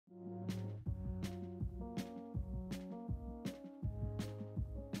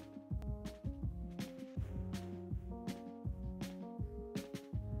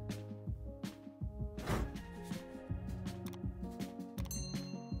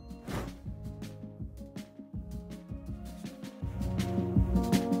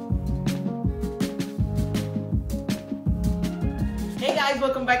guys,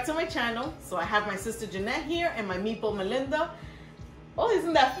 welcome back to my channel. So I have my sister Jeanette here and my meatball Melinda. Oh,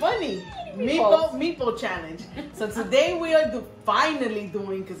 isn't that funny? Meatball challenge. So today we are finally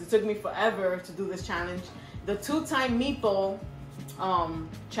doing, because it took me forever to do this challenge, the 2-time meatball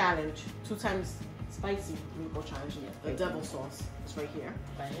challenge. 2 times spicy meatball challenge. The devil sauce. It's right here.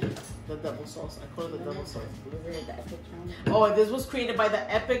 The devil sauce. I call it the devil sauce. Oh, this was created by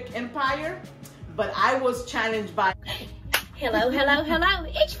the Epic Empire, but I was challenged by... Hello, hello, hello.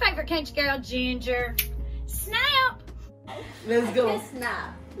 It's Finger Cage Girl Ginger. Snap. Let's go.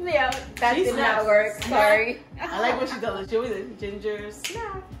 Snap. Yeah, that did not work. Sorry. I like what she does. She always did. Ginger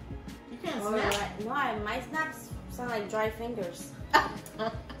snap. You can't snap. No, my snaps sound like dry fingers.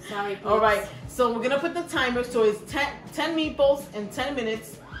 Sorry, please. All right, so we're gonna put the timer. So it's 10 meatballs in 10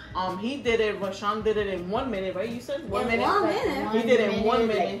 minutes. He did it. Rashawn did it in 1 minute, right? You said 1 minute. 1 minute. He did it in 1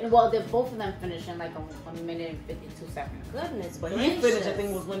 minute. Well, both of them finished in like 1 minute and 52 seconds. Goodness, but he finished. I think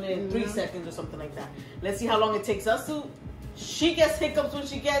it was 1 minute and 3 seconds or something like that. Let's see how long it takes us to. She gets hiccups when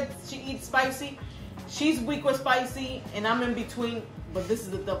she eats spicy. She's weak with spicy, and I'm in between. But this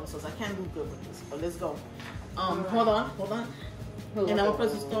is the double sauce. I can't do good with this. But let's go. Hold on. And I'm gonna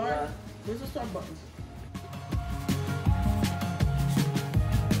press the start. Where's the start button?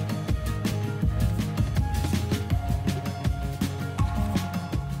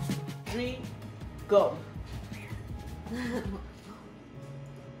 Go.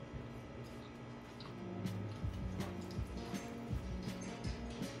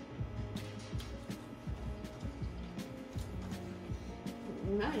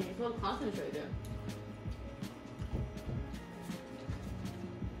 Man, you feel concentrated.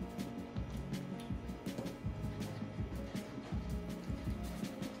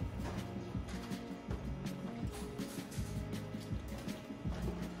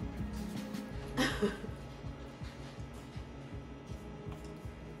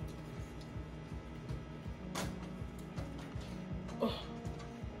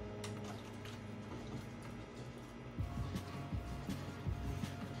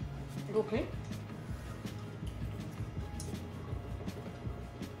 Okay.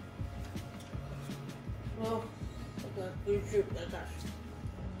 Oh, good soup.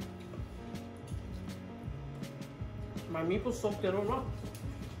 My meatballs soaked it all up.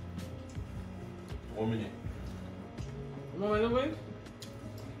 1 minute. 1 minute, wait.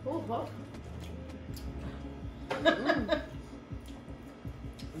 Oh, fuck.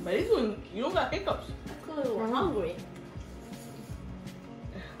 But you don't got hiccups. Because we're hungry.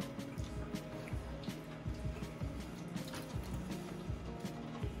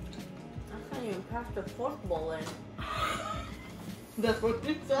 I can't even pass the fork bowl in. That's what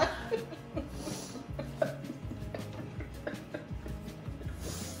you said.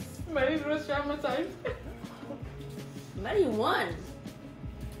 Mary's was traumatized. Mary won.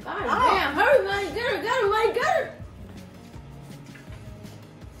 God damn, hurry, man. Get her.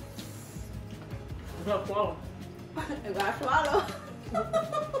 You gotta swallow. You gotta swallow.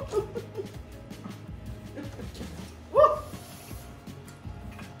 Woo!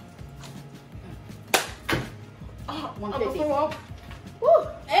 Oh, 150. Woo!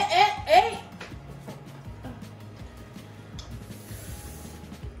 Hey.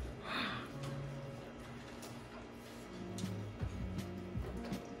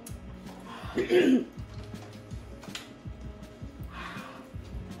 I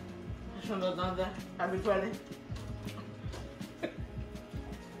shouldn't have done that. Happy Friday.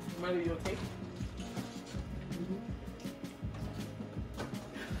 Mary, you okay?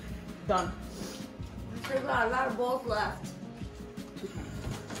 Done. We still got a lot of balls left.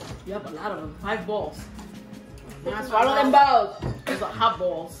 You have a lot of them. 5 balls. Now swallow them both. Those are hot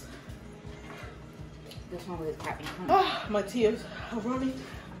balls. This one was happy. My tears are running.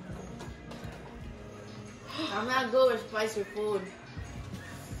 I'm not good with spicy food.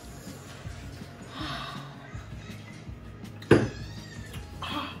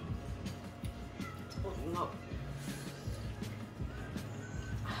 No.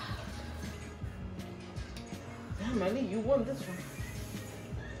 Damn, Melly, you won this one.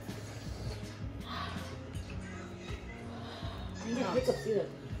 I didn't get hiccups either.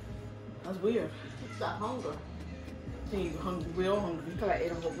 That's weird. It's the hunger. I think you're hungry. We're all hungry. I thought I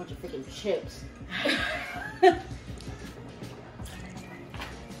ate a whole bunch of freaking chips.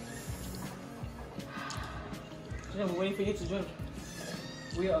 Yeah, we're waiting for you to drink.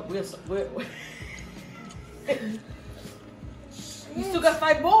 We're You still got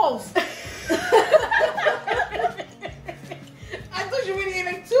 5 balls. I thought you really ate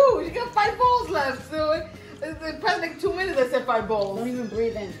like 2. You got 5 balls left. So it's past like 2 minutes. I said 5 balls. Don't even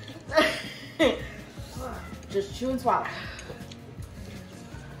breathe in. Just chew and swallow.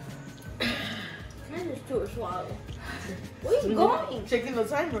 to swallow. Where you going? Checking the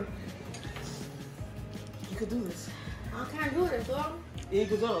timer. You could do this. I can't do this, dog. Yeah, you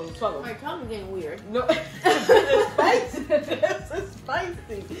could do it. Swallow. My tongue's getting weird. No, it's spicy. It's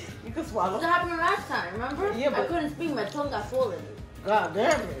spicy. You can swallow. What happened last time, remember? Yeah, but I couldn't speak, my tongue got swollen. God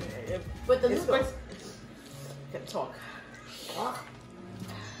damn it. With the It's noodles. spicy. Can talk. Ugh.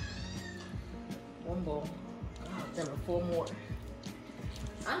 One bowl. God damn it. 4 more.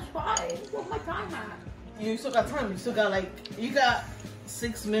 I'm spy. What's my time at? You still got time. You still got like, you got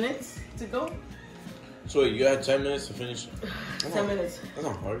 6 minutes to go. So you had 10 minutes to finish? 10 minutes. That's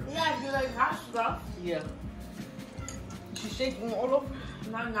not hard. Yeah, if you like hot stuff. Yeah. She's shaking all over.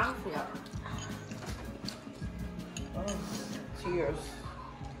 Not enough yet. Oh, tears.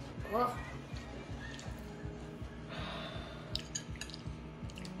 Ugh.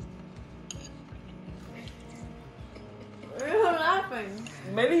 Why are you laughing?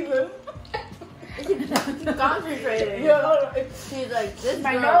 Marilyn. She's concentrating. Yeah. She's like, this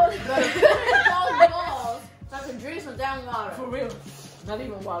My girl nose. gotta finish those balls so I can drink some damn water. For real. Not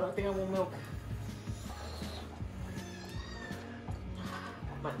even water. I think I want milk.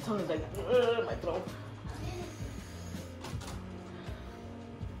 My tongue is like, my throat.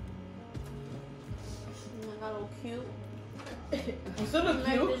 I got all cute. You still look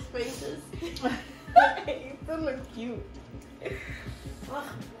Like cute. these faces. You still look cute. Ugh.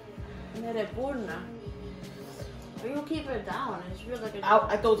 Mere purna. Or you keep it down. It feels like a I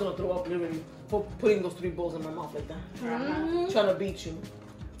thought I was gonna throw up literally for putting those 3 bowls in my mouth like that. Mhm. Trying to beat you.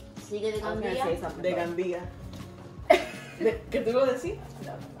 Sigue de I was gonna say Gambia. something. De but- Gambia. ¿Qué te iba a decir?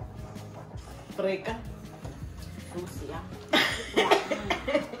 Freca. Sucia.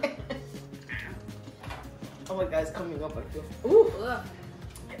 Oh my God, it's coming up. I feel. Ooh. Ugh.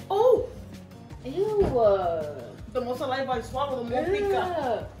 Oh. Ew. The more saliva I swallow, the more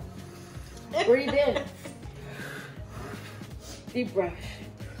pica. Breathe in. Deep breath.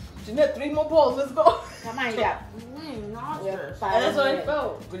 Jeanette, 3 more balls. Let's go. Come on, you got. Nauseous. And that's what I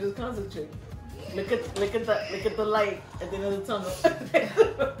felt. We just concentrate. Look at the light at the end of the tunnel. You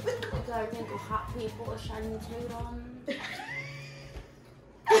gotta think of hot people shining shade on.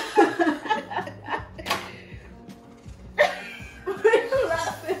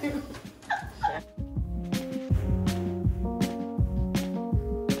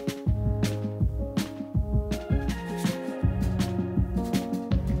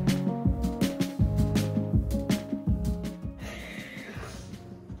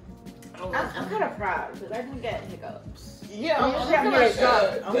 I'm kind of proud because I didn't get hiccups. Yeah, I'm Yeah, kind yeah, of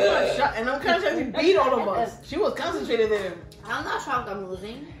shocked. I'm kind of shocked, and I'm kind of shocked you beat all of us. She was concentrated there. I'm not shocked I'm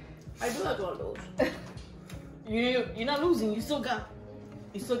losing. I do have to lose. You're not losing. You still got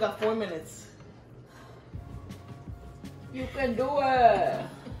 4 minutes. You can do it.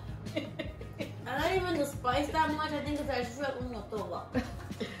 I don't even the spice that much. I think it's I just feel like I'm gonna throw up.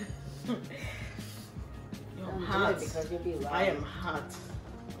 I'm hot. Because you'll be lying. I am hot.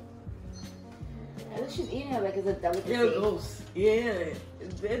 At least she's eating it like it's a delicacy. There it goes. Yeah,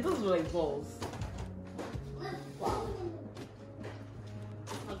 it does look like balls. Wow.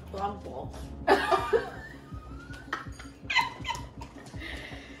 Like dog balls.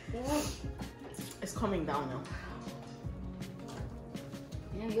 It's coming down now.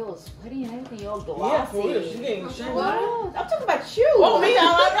 Yeah, you're all sweaty and everything. You're all Yeah, glossy. for real. She's getting shiny. What? I'm talking about you. Oh, me?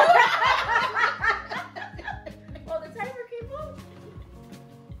 Oh, the timer came up.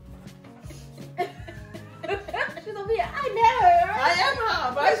 She's over here. I never. I am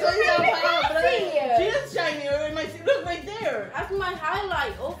hot, but I saw you I'm hot. But See you. she is shinier, and my look right there. That's my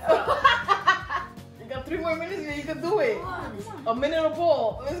highlight. Oh, You got 3 more minutes, and you can do it. God. A minute a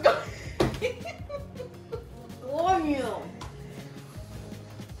ball. Let's go. Warm you.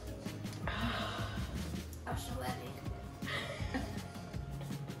 I'm sweating.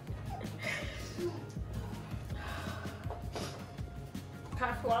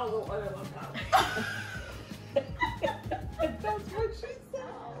 Can't swallow the oil on top. That's what she said.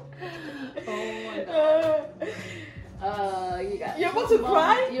 Oh my god. You got. You're about to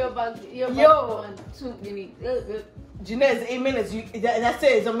cry? You're about. Yo. Yo. You need. Jeanette, it's 8 minutes. That's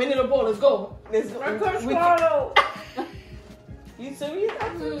it. It's a minute a ball. Let's go. Let's go. I can't We- swallow. You serious?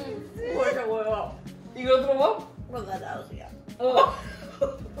 Where's the oil? You gonna throw up? Well, that was, yeah. Oh.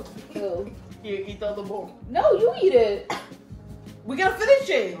 Ew. You eat the other bowl. No, you eat it. We gotta finish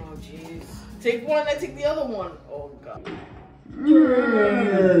it. Oh jeez. Take one and take the other one. Oh god.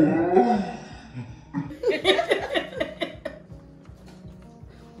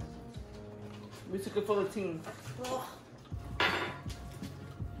 We took it for the team. Oh,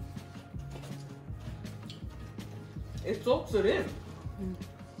 It soaks it in.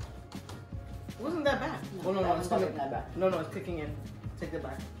 wasn't that bad. Oh, no, that it's wasn't coming. that bad. No, it's kicking in. Take it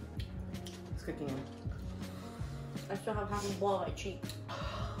back. It's kicking in. I still have half a ball on my cheek.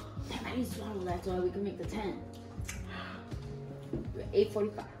 Damn, I need to swallow that so we can make the 10. We're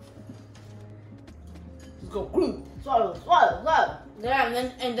 8:45. Let's go. Boom. Swallow. Yeah,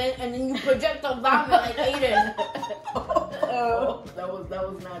 and then you project the vomit like Aiden. Oh, that was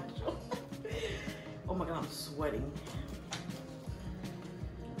natural. Oh my god, I'm sweating.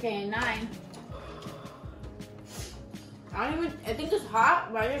 Okay, 9. I think it's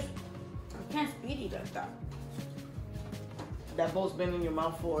hot, but I can't speed eat like that. That bowl's been in your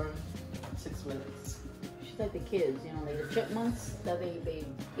mouth for 6 minutes. She's like the kids, you know, like the chipmunks that they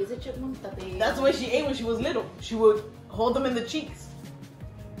is it chipmunks that they. That's the way she ate when she was little. She would hold them in the cheeks.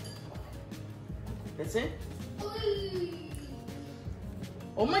 That's it.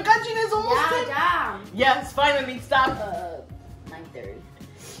 Oh my god, Gina's almost done. Yeah. Yes, finally, stop. 9:30.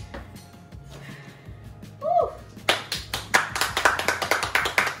 Woo.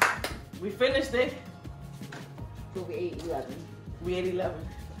 We finished it. So we ate 11. We ate 11.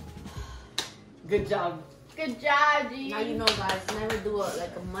 Good job. Good job, G. Now you know, guys. Never do a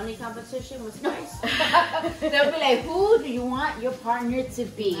money competition with Spice. They'll be like, who do you want your partner to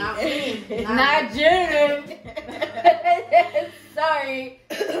be? Not me. Not June. Sorry.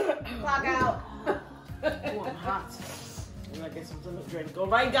 Clock out. Oh, I'm hot. I'm gonna get something to drink.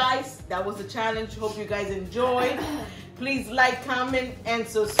 Alright guys, that was the challenge. Hope you guys enjoyed. Please like, comment, and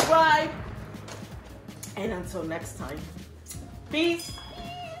subscribe. And until next time, peace.